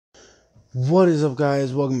What is up,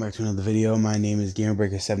 guys? Welcome back to another video. My name is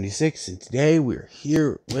GamerBreaker76, and today we're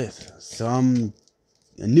here with a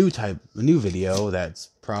new video that's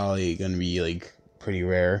probably gonna be like pretty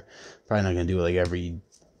rare. Probably not gonna do it like every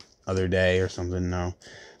other day or something. No,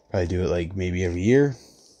 probably do it like maybe every year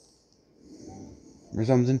or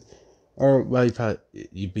something. Or well, but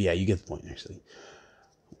yeah, you get the point. Actually,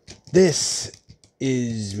 this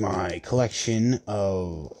is my collection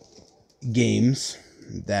of games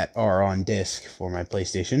that are on disc for my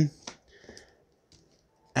PlayStation,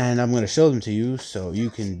 and I'm going to show them to you so you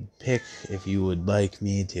can pick if you would like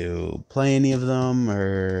me to play any of them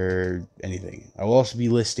or anything. I will also be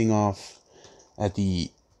listing off at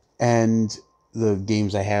the end the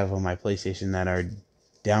games I have on my PlayStation that are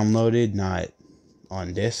downloaded, not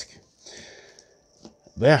on disc.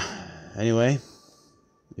 But yeah, anyway,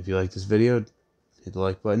 if you like this video, hit the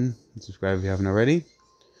like button and subscribe if you haven't already.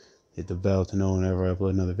 Hit the bell to know whenever I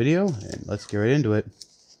upload another video, and let's get right into it.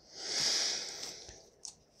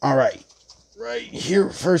 Alright, right here,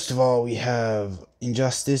 first of all, we have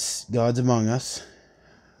Injustice Gods Among Us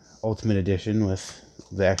Ultimate Edition with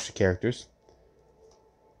the extra characters.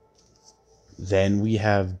 Then we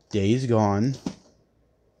have Days Gone.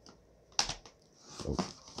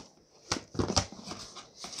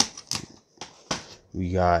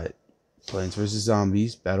 We got Plants vs.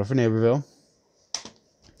 Zombies Battle for Neighborville.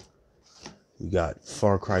 We got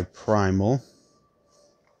Far Cry Primal.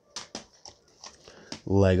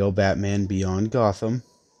 Lego Batman Beyond Gotham.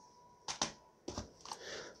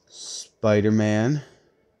 Spider-Man.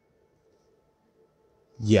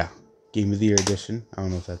 Yeah, Game of the Year edition. I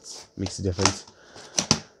don't know if that makes a difference.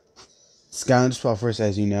 Skylanders Ps4,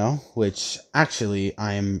 as you know, which actually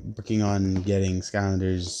I am working on getting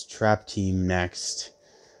Skylanders Trap Team next.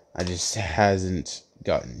 I just hasn't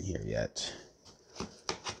gotten here yet.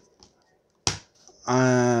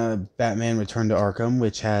 Batman Return to Arkham,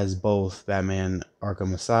 which has both Batman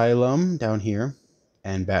Arkham Asylum down here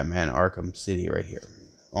and Batman Arkham City right here.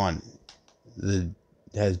 It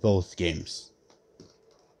has both games.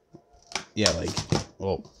 Yeah, like,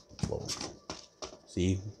 whoa.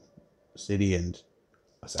 See? City and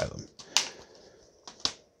Asylum.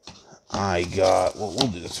 We'll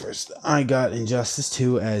do this first. I got Injustice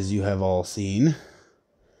 2, as you have all seen.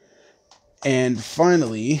 And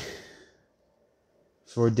finally,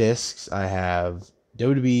 for discs, I have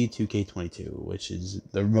WWE 2K22, which is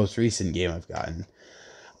the most recent game I've gotten.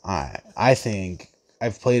 I think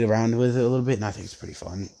I've played around with it a little bit, and I think it's pretty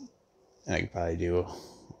fun. And I could probably do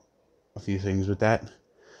a few things with that.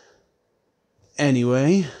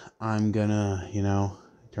 Anyway, I'm gonna,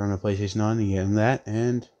 turn my PlayStation on and get in that,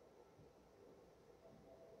 and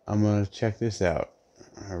I'm gonna check this out.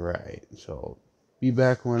 Alright, so be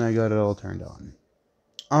back when I got it all turned on.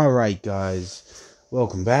 Alright, guys,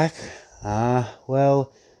 welcome back.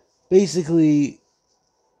 Well, basically,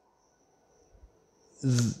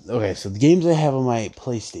 okay, so the games I have on my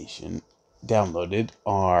PlayStation downloaded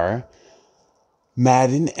are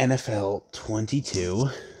Madden NFL 22,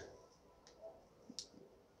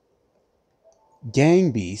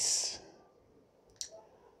 Gang Beasts,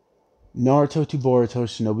 Naruto to Boruto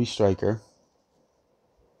Shinobi Striker.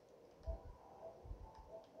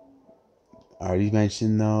 I already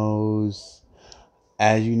mentioned those.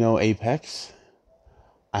 As you know, Apex.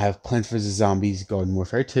 I have Plants vs. Zombies Garden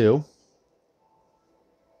Warfare 2.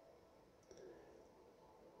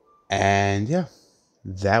 And yeah,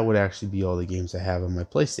 that would actually be all the games I have on my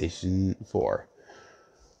PlayStation 4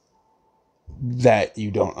 that you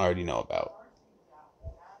don't already know about.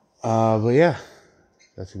 But yeah,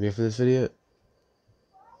 that's gonna be it for this video.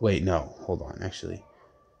 Wait, no, hold on, actually.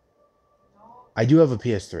 I do have a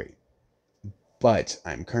PS3, but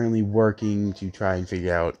I'm currently working to try and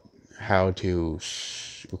figure out how to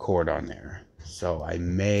record on there. So I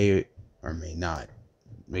may or may not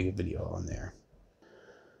make a video on there.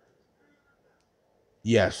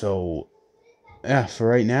 Yeah, so yeah, for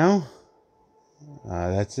right now,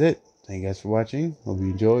 that's it. Thank you guys for watching. Hope you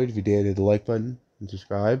enjoyed. If you did, hit the like button and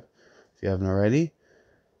subscribe if you haven't already.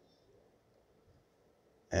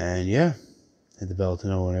 And yeah, hit the bell to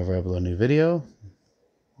know whenever I upload a new video.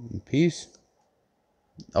 Peace.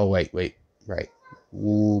 Oh, wait, right.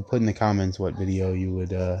 We'll put in the comments what video you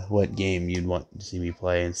would, what game you'd want to see me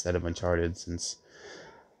play instead of Uncharted, since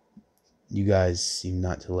you guys seem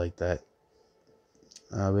not to like that.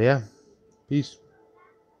 But yeah, peace.